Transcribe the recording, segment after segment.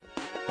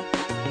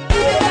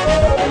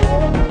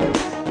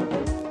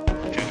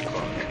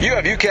You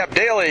have UCAP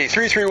Daily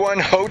 331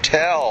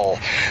 Hotel,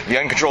 the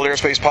Uncontrolled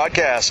Airspace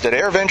podcast at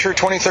AirVenture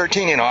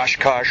 2013 in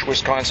Oshkosh,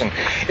 Wisconsin.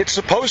 It's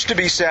supposed to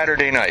be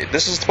Saturday night.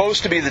 This is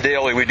supposed to be the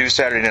daily we do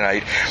Saturday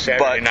night.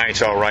 Saturday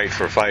night's all right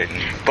for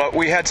fighting. But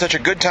we had such a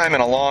good time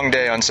and a long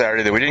day on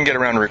Saturday that we didn't get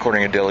around to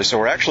recording a daily, so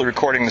we're actually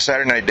recording the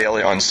Saturday night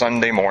daily on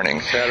Sunday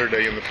morning.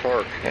 Saturday in the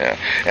park. Yeah,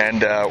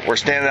 and we're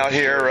standing out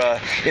here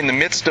in the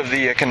midst of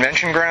the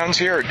convention grounds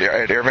here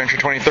at AirVenture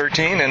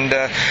 2013. And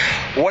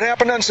what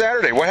happened on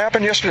Saturday? What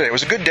happened yesterday? It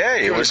was a good day.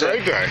 It was a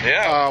great day.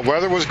 Yeah.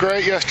 Weather was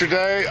great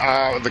yesterday.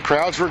 The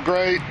crowds were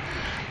great.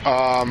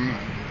 By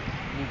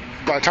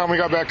the time we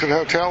got back to the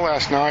hotel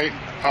last night,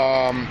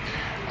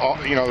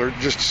 there were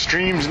just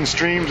streams and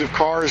streams of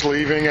cars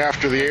leaving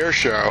after the air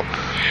show.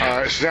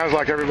 It sounds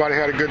like everybody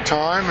had a good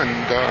time.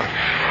 And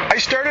I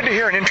started to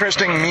hear an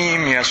interesting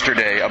meme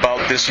yesterday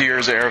about this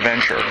year's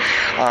AirVenture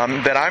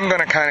that I'm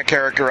going to kind of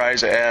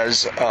characterize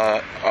as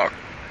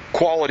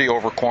quality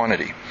over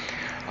quantity.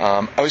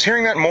 I was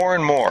hearing that more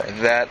and more,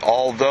 that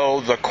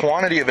although the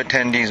quantity of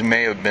attendees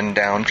may have been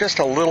down just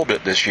a little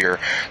bit this year,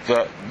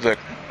 which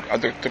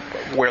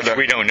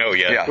we don't know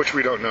yet. Yeah. Which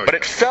we don't know But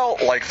yet. it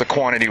felt like the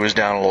quantity was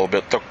down a little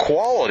bit. The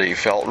quality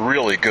felt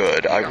really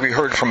good. We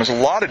heard from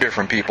a lot of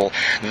different people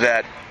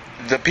that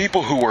the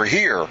people who were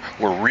here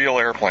were real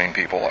airplane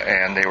people,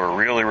 and they were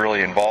really,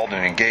 really involved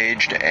and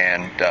engaged,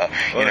 and,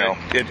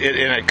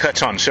 it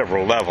cuts on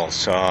several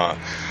levels.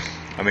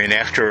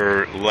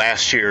 After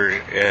last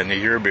year and the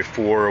year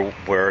before,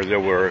 where there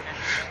were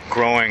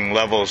growing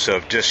levels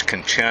of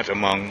discontent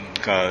among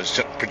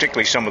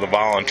particularly some of the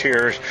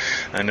volunteers,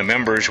 and the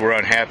members were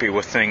unhappy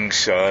with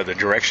things, the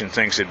direction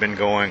things had been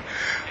going,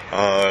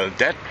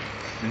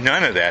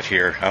 none of that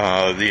here.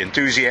 The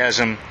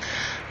enthusiasm,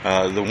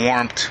 the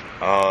warmth,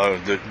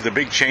 the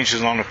big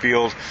changes on the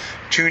field,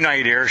 2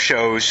 night air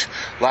shows,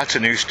 lots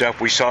of new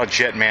stuff. We saw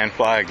Jetman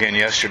fly again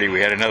yesterday.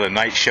 We had another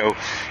night show,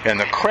 and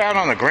the crowd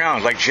on the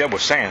ground, like Jeb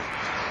was saying,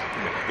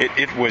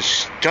 it was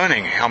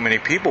stunning how many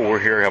people were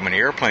here, how many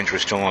airplanes were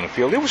still on the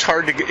field. It was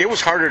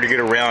harder to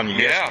get around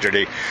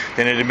yesterday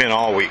than it had been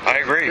all week. I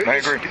agree.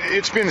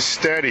 It's been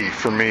steady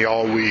for me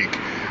all week.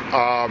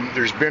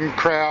 There's been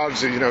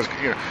crowds.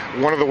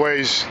 One of the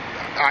ways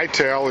I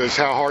tell is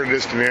how hard it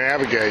is to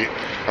navigate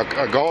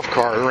a golf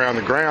cart around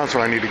the grounds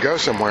when I need to go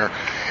somewhere.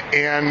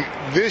 And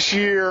this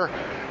year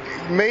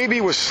maybe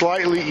was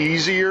slightly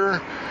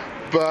easier,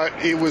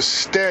 but it was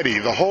steady.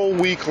 The whole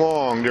week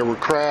long there were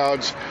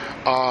crowds.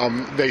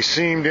 They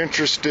seemed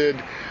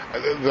interested.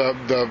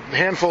 The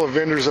handful of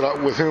vendors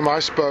with whom I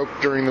spoke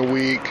during the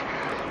week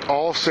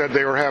all said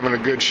they were having a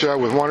good show,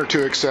 with 1 or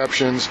 2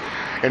 exceptions,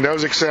 and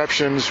those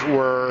exceptions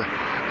were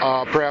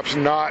perhaps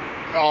not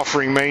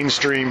offering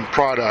mainstream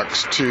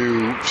products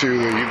to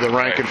the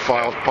rank and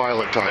file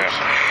pilot types.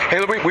 Hey,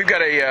 we've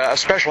got a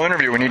special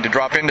interview we need to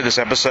drop into this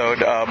episode,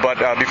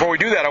 but before we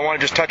do that, I want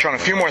to just touch on a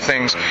few more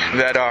things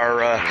that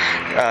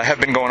have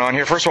been going on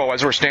here. First of all,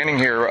 as we're standing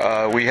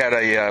here, we had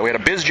a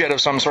bizjet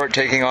of some sort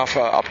taking off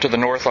up to the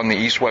north on the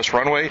east-west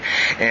runway,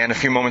 and a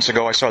few moments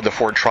ago I saw the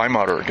Ford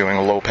Tri-Motor doing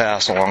a low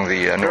pass along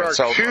the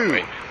north-south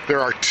runway. There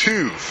are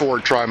 2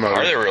 Ford Tri-Motors.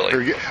 Are there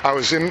really? I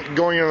was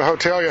going into the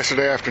hotel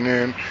yesterday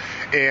afternoon,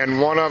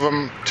 and one of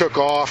them took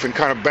off and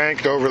kind of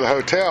banked over the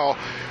hotel,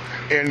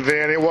 and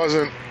then it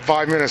wasn't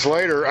 5 minutes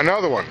later,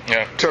 another one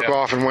took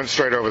off and went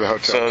straight over the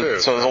hotel, too.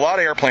 So there's a lot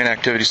of airplane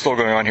activity still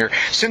going on here.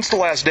 Since the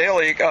last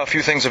daily, a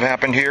few things have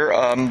happened here.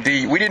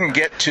 We didn't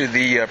get to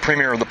the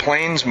premiere of the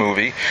Planes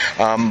movie,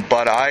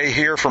 but I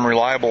hear from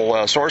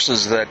reliable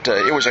sources that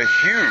it was a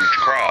huge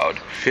crowd.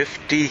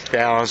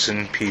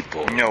 50,000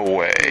 people. No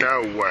way.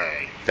 No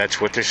way. That's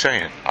what they're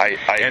saying. The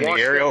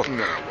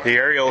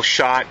aerial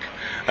shot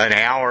an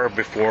hour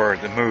before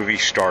the movie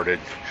started.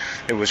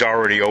 It was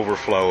already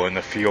overflow in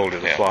the field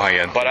of the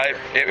fly-in. But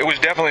it was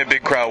definitely a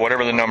big crowd,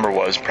 whatever the number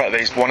was.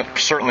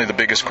 Certainly the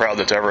biggest crowd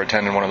that's ever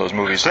attended one of those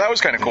movies. So that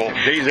was kind of cool.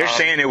 They're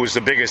saying it was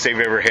the biggest they've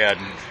ever had.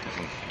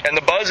 And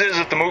the buzz is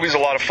that the movie's a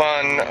lot of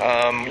fun.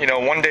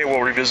 One day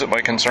we'll revisit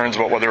my concerns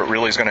about whether it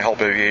really is going to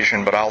help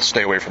aviation, but I'll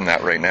stay away from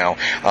that right now.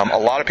 A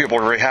lot of people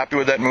are very happy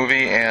with that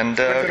movie, and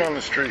Put it on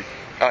the street.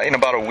 in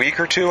about a week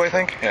or 2, I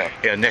think.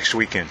 Yeah, next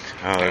weekend,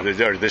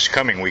 or this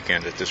coming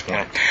weekend at this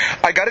point.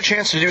 I got a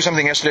chance to do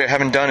something yesterday I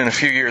haven't done in a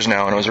few years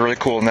now, and it was really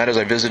cool, and that is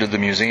I visited the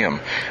museum.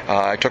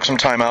 I took some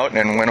time out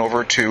and went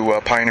over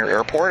to Pioneer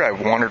Airport. I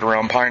wandered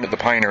around the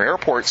Pioneer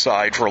Airport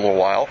side for a little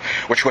while,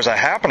 which was a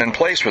happening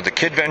place with the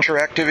Kid Venture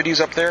activities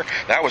up there.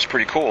 That was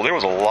pretty cool. There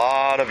was a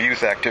lot of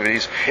youth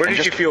activities. Where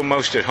did you feel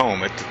most at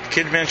home, at the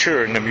Kid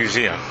Venture or in the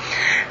museum?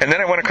 And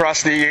then I went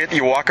across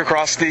you walk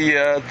across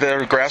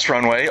the grass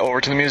runway over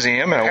to the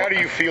museum. And how do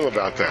you feel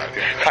about that?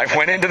 I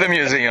went into the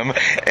museum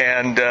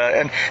and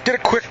did a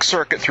quick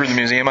circuit through the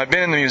museum. I've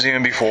been in the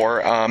museum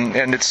before,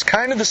 and it's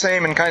kind of the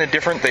same and kind of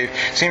different. They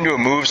seem to have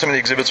moved some of the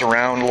exhibits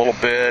around a little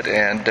bit,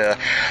 and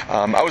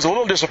I was a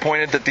little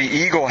disappointed that the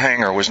Eagle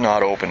hangar was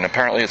not open.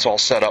 Apparently it's all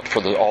set up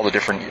for all the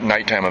different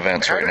nighttime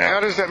events right now. How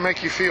does that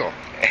make you feel?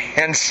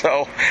 And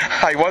so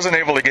I wasn't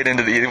able to get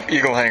into the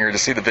Eagle Hangar to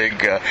see the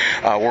big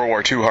World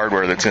War II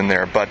hardware that's in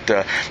there. But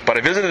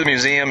I visited the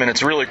museum, and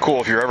it's really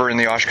cool if you're ever in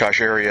the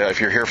Oshkosh area, if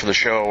you're here for the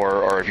show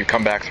or if you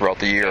come back throughout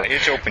the year.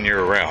 It's open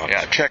year-round.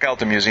 Yeah, check out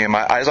the museum.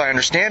 As I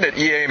understand it,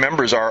 EA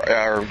members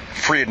are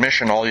free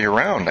admission all year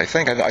round. I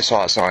think I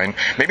saw a sign.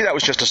 Maybe that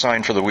was just a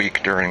sign for the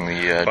week during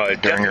your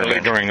event.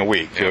 During the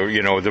week.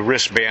 You know, the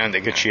wristband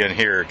that gets you in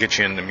here, gets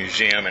you in the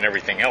museum and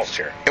everything else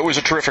here. It was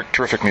a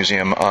terrific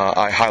museum.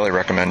 I highly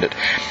recommend it.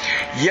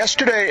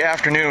 Yesterday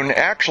afternoon,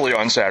 actually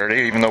on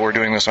Saturday, even though we're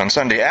doing this on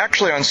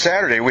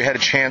Sunday, we had a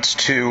chance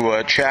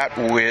to chat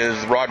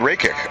with Rod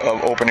Rakic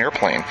of Open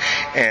Airplane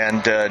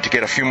and to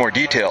get a few more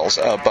details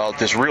about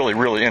this really,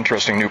 really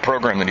interesting new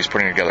program that he's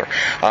putting together.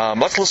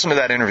 Let's listen to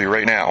that interview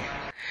right now.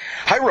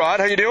 Hi, Rod.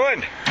 How you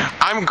doing?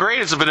 I'm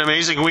great. It's been an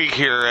amazing week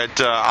here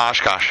at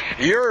Oshkosh.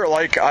 You're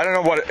like, I don't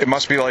know what it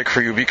must be like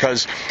for you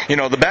because, you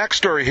know, the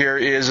backstory here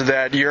is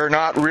that you're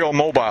not real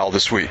mobile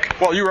this week.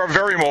 Well, you are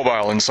very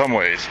mobile in some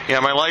ways. Yeah,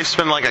 my life's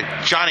been like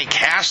a Johnny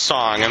Cash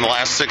song in the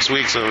last 6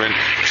 weeks. I've been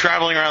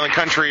traveling around the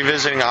country,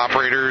 visiting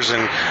operators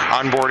and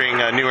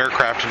onboarding new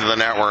aircraft into the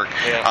network.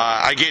 Yeah.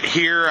 I get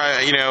here,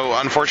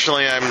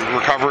 unfortunately, I'm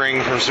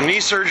recovering from some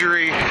knee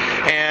surgery,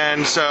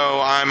 and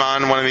so I'm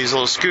on one of these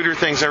little scooter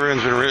things.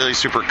 Everyone's been really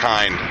super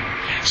kind.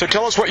 So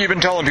tell us what you've been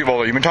telling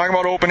people. You've been talking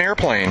about Open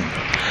Airplane.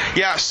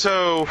 Yeah,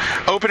 so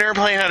Open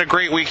Airplane had a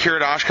great week here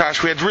at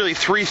Oshkosh. We had really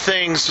 3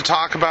 things to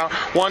talk about.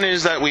 One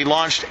is that we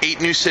launched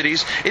 8 new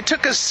cities. It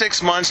took us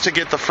 6 months to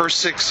get the first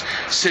 6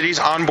 cities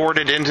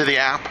onboarded into the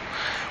app.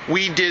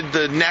 We did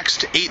the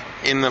next 8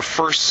 in the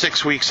first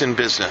 6 weeks in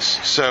business.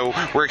 So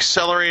we're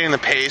accelerating the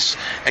pace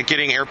at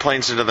getting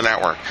airplanes into the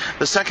network.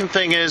 The second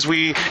thing is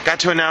we got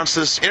to announce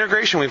this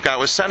integration we've got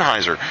with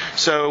Sennheiser.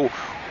 So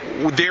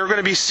they're going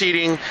to be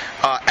seeding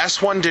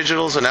S1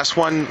 digitals and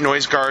S1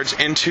 noise guards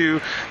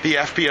into the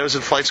FBOs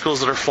and flight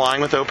schools that are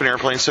flying with Open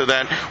Airplane, so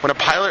that when a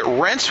pilot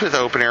rents with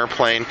Open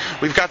Airplane,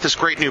 we've got this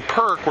great new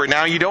perk where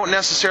now you don't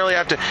necessarily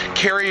have to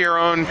carry your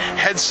own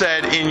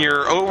headset in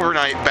your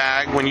overnight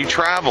bag when you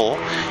travel.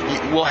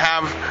 We'll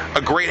have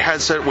a great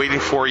headset waiting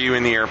for you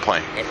in the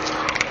airplane.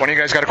 One of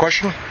you guys got a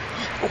question?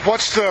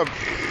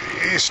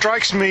 It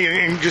strikes me,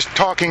 in just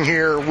talking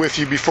here with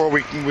you before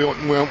we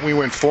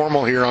went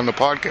formal here on the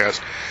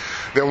podcast,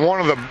 that one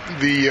of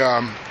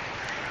the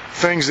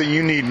things that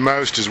you need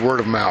most is word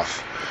of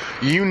mouth.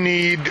 You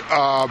need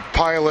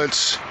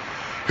pilots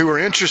who are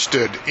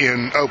interested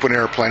in Open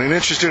Airplane and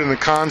interested in the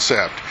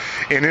concept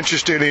and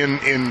interested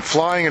in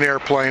flying an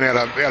airplane at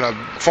a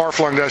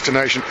far-flung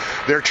destination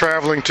they're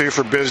traveling to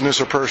for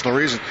business or personal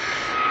reasons.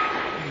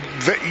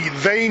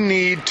 They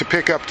need to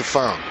pick up the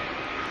phone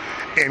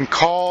and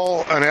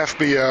call an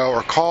FBO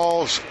or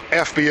call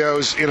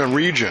FBOs in a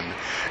region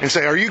and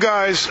say, are you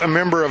guys a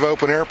member of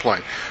Open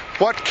Airplane?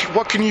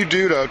 What can you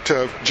do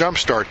to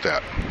jumpstart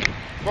that?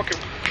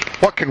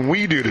 What can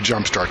we do to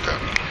jumpstart that?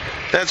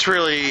 That's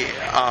really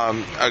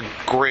a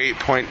great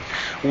point.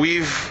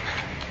 We've,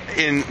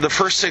 in the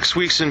first 6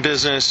 weeks in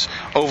business,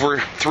 over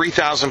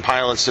 3,000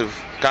 pilots have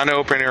gone to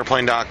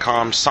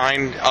OpenAirplane.com,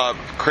 signed up,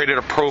 created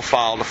a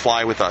profile to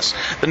fly with us.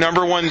 The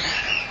number one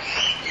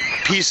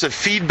piece of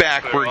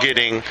feedback we're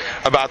getting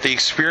about the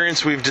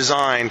experience we've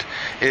designed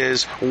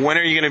is, when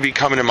are you going to be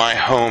coming to my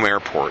home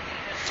airport?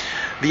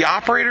 The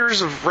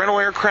operators of rental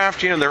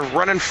aircraft, they're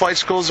running flight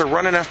schools, they're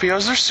running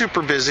FBOs, they're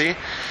super busy,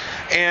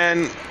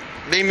 and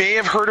they may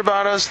have heard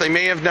about us, they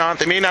may have not,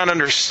 they may not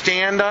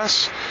understand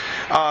us.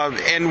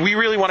 And we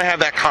really want to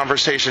have that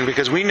conversation,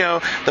 because we know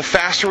the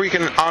faster we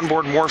can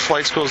onboard more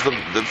flight schools, the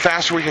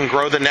faster we can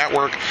grow the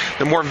network,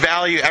 the more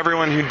value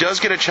everyone who does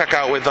get a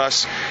checkout with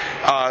us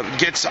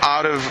gets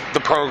out of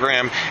the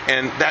program,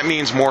 and that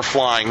means more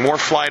flying, more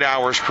flight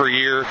hours per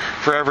year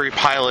for every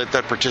pilot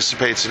that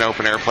participates in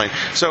Open Airplane.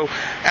 So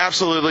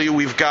absolutely,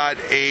 we've got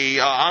a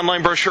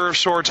online brochure of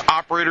sorts,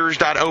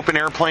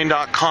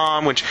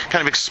 operators.openairplane.com, which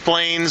kind of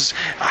explains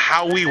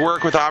how we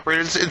work with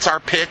operators. It's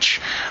our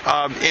pitch,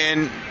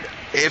 and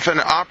if an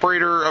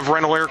operator of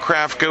rental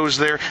aircraft goes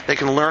there, they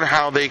can learn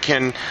how they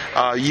can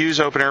use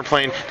Open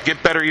Airplane,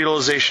 get better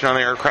utilization on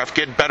the aircraft,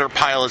 get better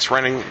pilots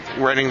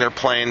renting their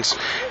planes,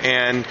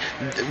 and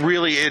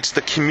really it's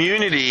the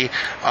community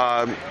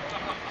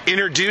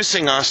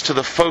introducing us to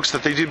the folks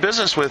that they do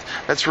business with.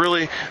 That's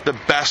really the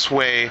best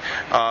way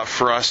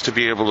for us to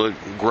be able to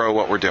grow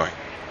what we're doing.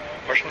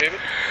 Question, David?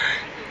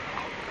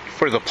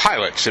 For the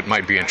pilots that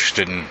might be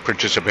interested in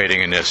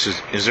participating in this,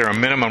 is there a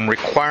minimum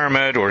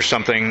requirement or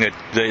something that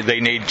they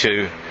need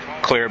to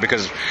clear?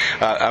 Because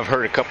I've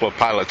heard a couple of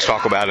pilots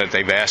talk about it.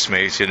 They've asked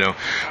me,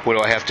 what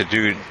do I have to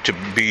do to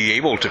be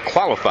able to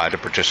qualify to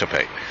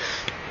participate?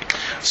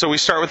 So we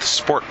start with the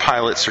Sport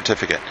Pilot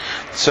Certificate.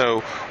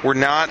 So we're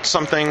not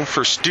something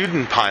for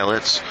student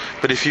pilots,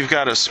 but if you've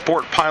got a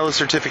Sport Pilot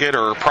Certificate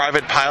or a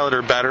private pilot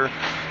or better,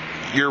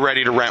 you're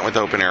ready to rent with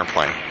Open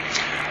Airplane.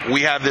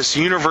 We have this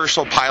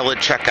universal pilot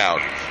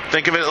checkout.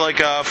 Think of it like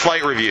a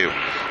flight review.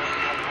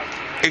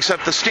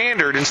 Except the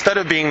standard, instead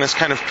of being this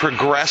kind of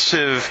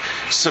progressive,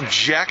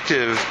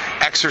 subjective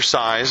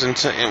exercise and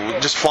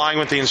just flying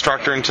with the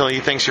instructor until he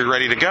thinks you're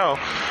ready to go,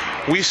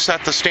 we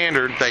set the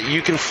standard that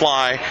you can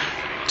fly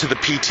to the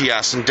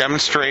PTS and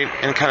demonstrate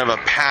in kind of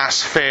a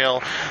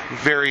pass-fail,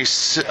 very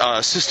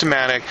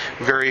systematic,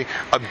 very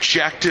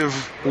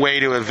objective way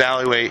to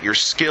evaluate your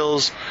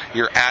skills,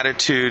 your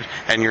attitude,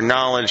 and your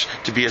knowledge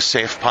to be a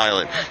safe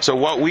pilot. So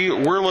what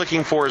we're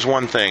looking for is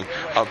one thing,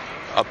 a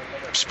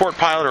sport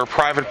pilot or a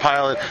private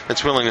pilot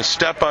that's willing to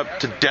step up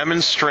to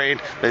demonstrate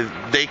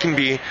that they can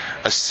be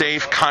a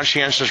safe,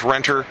 conscientious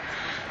renter.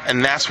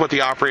 And that's what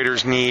the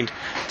operators need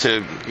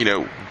to,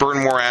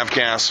 burn more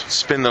avgas,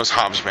 spin those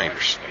Hobbs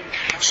makers.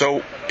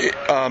 So,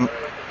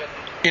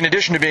 in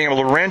addition to being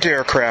able to rent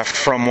aircraft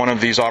from one of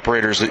these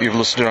operators that you've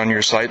listed on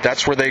your site,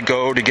 that's where they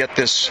go to get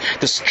this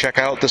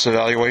checkout, this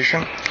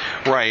evaluation?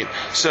 Right.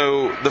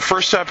 So the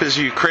first step is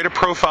you create a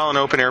profile in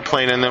Open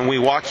Airplane, and then we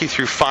walk you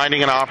through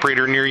finding an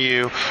operator near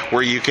you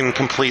where you can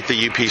complete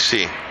the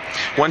UPC.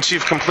 Once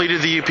you've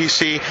completed the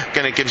UPC,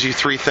 again, it gives you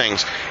three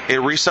things. It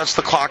resets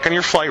the clock on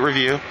your flight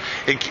review.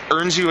 It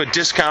earns you a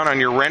discount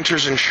on your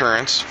renter's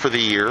insurance for the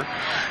year.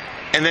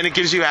 And then it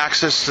gives you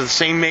access to the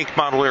same make,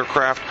 model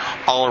aircraft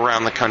all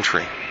around the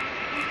country.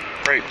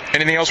 Great.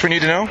 Anything else we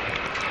need to know?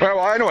 Well,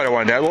 I know what I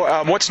wanted to add.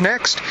 Well, what's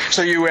next?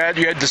 So you had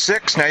the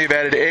 6, now you've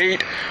added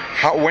 8.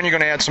 When are you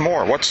going to add some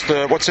more? What's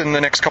in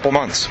the next couple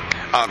months?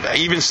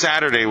 Even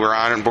Saturday, we're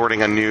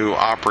onboarding a new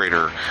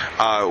operator.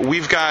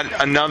 We've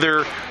got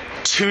another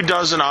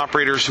 24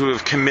 operators who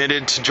have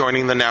committed to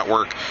joining the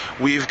network.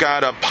 We've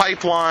got a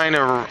pipeline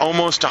of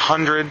almost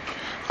 100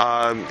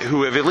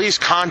 who have at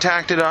least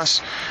contacted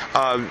us,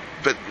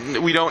 but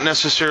we don't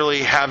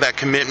necessarily have that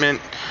commitment,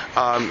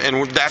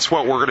 and that's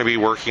what we're going to be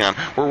working on.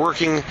 We're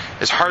working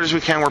as hard as we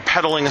can. We're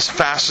pedaling as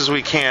fast as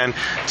we can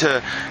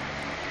to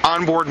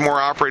onboard more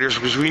operators,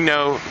 because we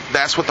know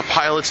that's what the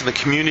pilots and the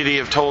community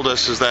have told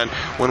us, is that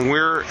when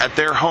we're at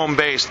their home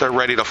base, they're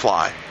ready to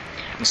fly.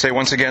 Say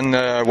once again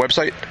the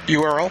website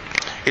URL.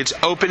 It's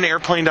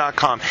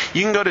openairplane.com.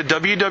 You can go to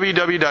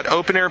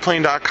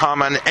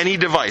www.openairplane.com on any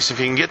device. If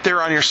you can get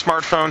there on your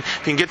smartphone, if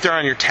you can get there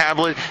on your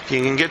tablet, if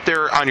you can get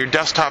there on your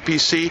desktop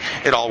PC,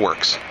 it all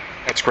works.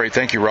 That's great.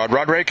 Thank you, Rod.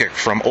 Rod Rakic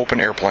from Open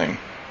Airplane.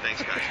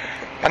 Thanks, guys.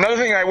 Another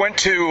thing, I went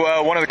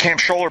to one of the Camp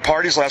Scholler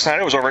parties last night.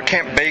 I was over at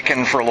Camp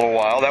Bacon for a little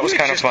while. That was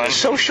kind of fun. A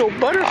social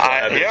butterfly.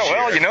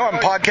 I'm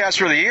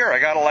podcaster of the year. I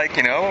got to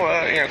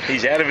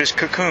He's out of his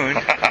cocoon.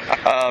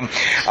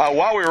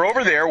 While we were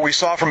over there, we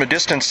saw from a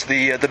distance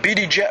the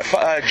BD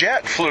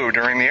jet flew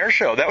during the air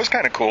show. That was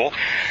kind of cool.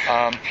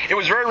 It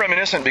was very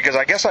reminiscent because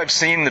I guess I've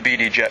seen the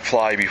BD jet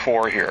fly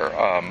before here,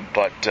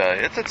 but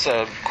it's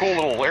a cool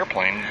little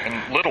airplane,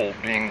 and little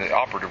being the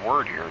operative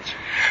word here.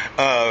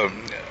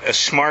 A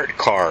smart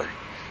car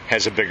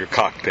has a bigger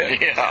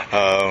cockpit,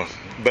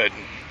 but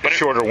a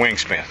shorter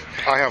wingspan.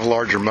 I have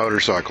larger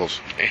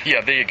motorcycles.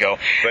 Yeah, there you go.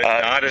 But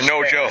not as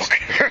no fast. joke.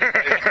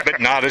 But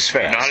not as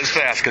fast. Not as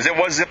fast, because it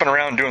was zipping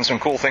around doing some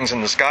cool things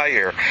in the sky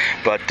here.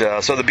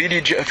 But so the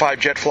BD-5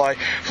 jet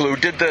flew.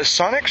 Did the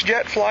Sonex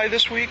jet fly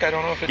this week? I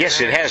don't know if it's...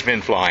 Yes, it has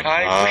been flying.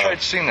 I wish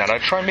I'd seen that.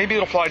 I'd try. Maybe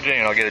it'll fly today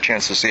and I'll get a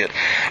chance to see it.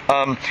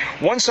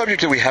 One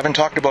subject that we haven't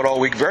talked about all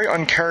week, very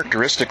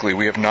uncharacteristically,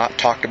 we have not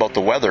talked about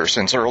the weather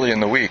since early in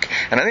the week.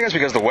 And I think that's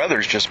because the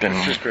weather's just been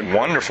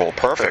wonderful,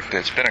 perfect.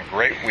 It's been a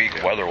great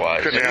week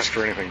weather-wise. Couldn't ask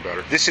for anything better.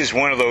 This is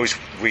one of those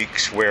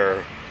weeks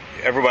where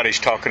everybody's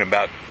talking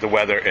about the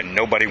weather and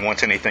nobody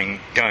wants anything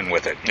done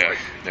with it. Yeah.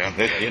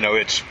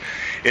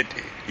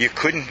 You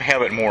couldn't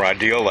have it more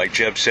ideal. Like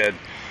Jeb said,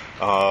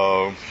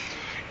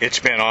 it's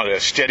been on a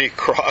steady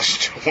cross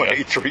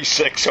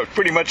 2836 so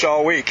pretty much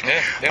all week.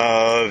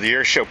 Yeah. The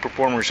air show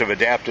performers have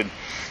adapted.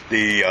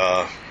 The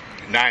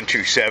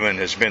 927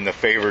 has been the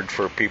favored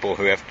for people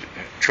who have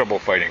trouble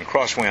fighting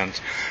crosswinds.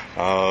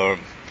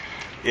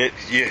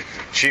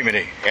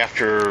 Jiminy,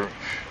 after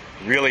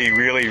really,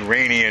 really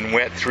rainy and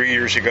wet 3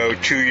 years ago,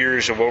 2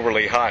 years of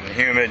overly hot and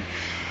humid,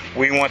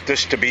 we want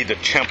this to be the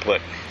template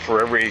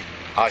for every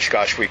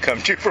Oshkosh we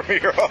come to from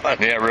here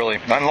on. Yeah, really.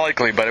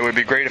 Unlikely, but it would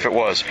be great if it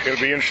was.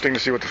 It'll be interesting to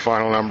see what the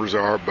final numbers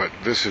are, but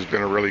this has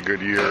been a really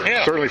good year.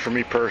 Yeah. Certainly for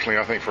me personally,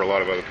 I think for a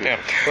lot of other people.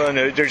 Yeah. Well,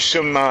 there's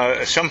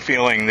some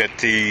feeling that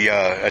the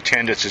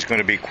attendance is going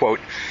to be, quote,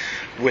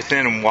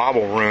 within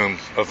wobble room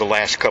of the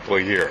last couple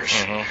of years,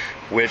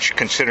 which,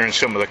 considering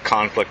some of the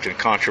conflict and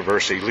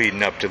controversy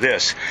leading up to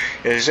this,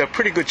 is a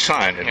pretty good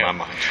sign in my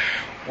mind.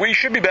 We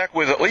should be back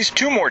with at least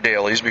 2 more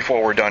dailies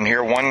before we're done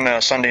here.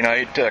 One Sunday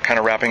night, kind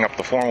of wrapping up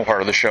the formal part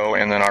of the show,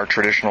 and then our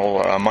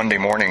traditional Monday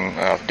morning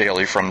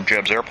daily from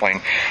Jeb's Airplane.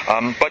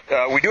 But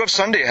we do have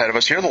Sunday ahead of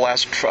us here, the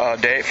last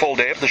full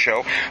day of the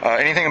show.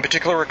 Anything in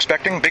particular we're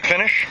expecting? Big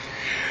finish?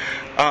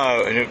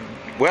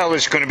 Well,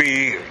 it's going to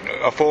be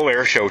a full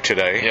air show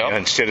today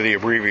instead of the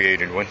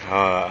abbreviated one,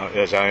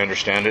 as I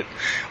understand it.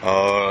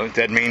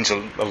 That means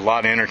a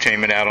lot of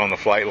entertainment out on the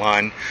flight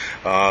line.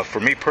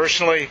 For me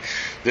personally,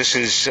 this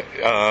is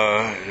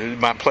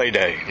my play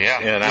day,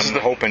 and I'm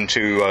hoping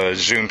to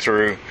zoom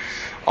through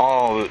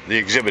all the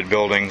exhibit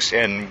buildings,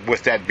 and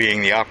with that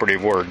being the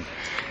operative word.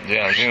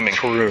 Yeah,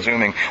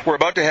 zooming. We're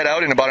about to head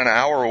out in about an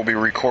hour. We'll be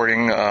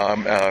recording,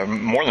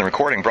 more than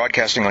recording,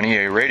 broadcasting on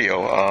EA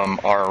Radio,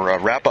 our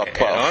wrap-up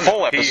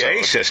full episode.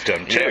 PA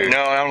system, too. Yeah,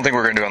 no, I don't think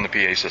we're going to do it on the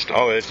PA system.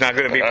 Oh, it's not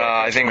going to be...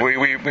 I think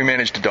we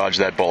managed to dodge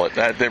that bullet.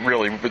 That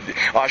really,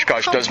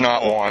 Oshkosh does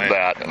not want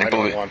that. I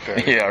don't want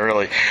that. Yeah,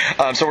 really.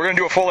 So we're going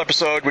to do a full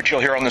episode, which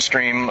you'll hear on the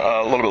stream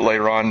a little bit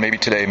later on, maybe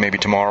today, maybe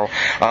tomorrow.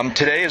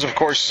 Today is, of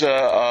course,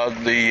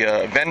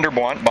 the vendor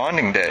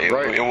bonding day.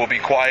 Right. It will be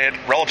quiet,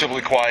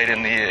 relatively quiet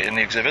in the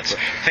exhibits.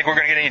 Think we're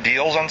going to get any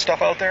deals on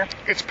stuff out there?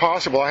 It's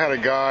possible. I had a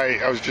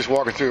guy, I was just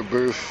walking through a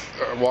booth,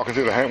 walking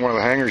through one of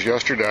the hangars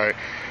yesterday,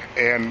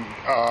 and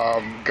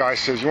guy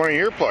says, "You want any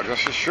earplugs?" I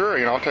said, "Sure,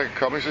 I'll take a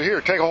couple." He said,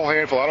 "Here, take a whole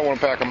handful. I don't want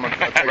to pack them. I'll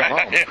take them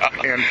home."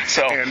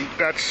 Yeah. And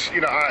that's,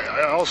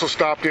 I also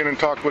stopped in and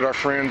talked with our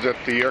friends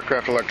at the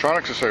Aircraft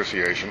Electronics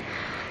Association,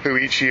 who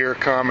each year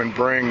come and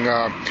bring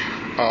a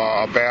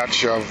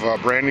batch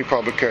of brand new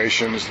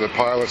publications, The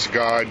Pilot's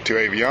Guide to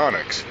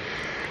Avionics.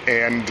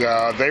 And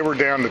they were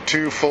down to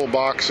 2 full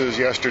boxes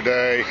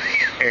yesterday,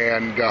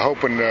 and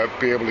hoping to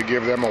be able to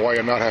give them away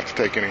and not have to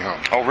take any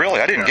home. Oh, really?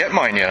 I didn't get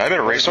mine yet. I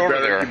better race over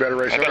there. You better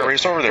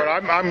race over there.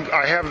 But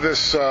I have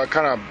this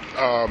kind of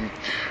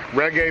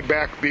reggae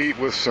backbeat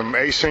with some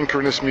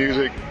asynchronous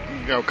music,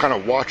 kind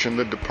of watching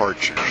the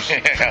departures.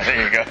 Yeah,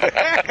 there you go.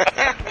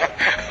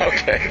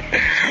 Okay.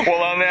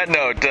 Well, on that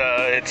note,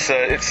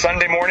 it's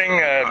Sunday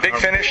morning, big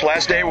finish,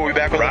 last day. We'll be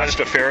back with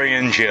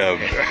Rastafarian Jib.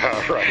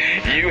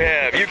 Right. You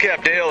have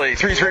UCAP Daily,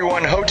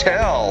 331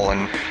 Hotel,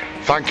 and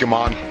thank you,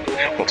 man.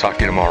 We'll talk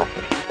to you tomorrow.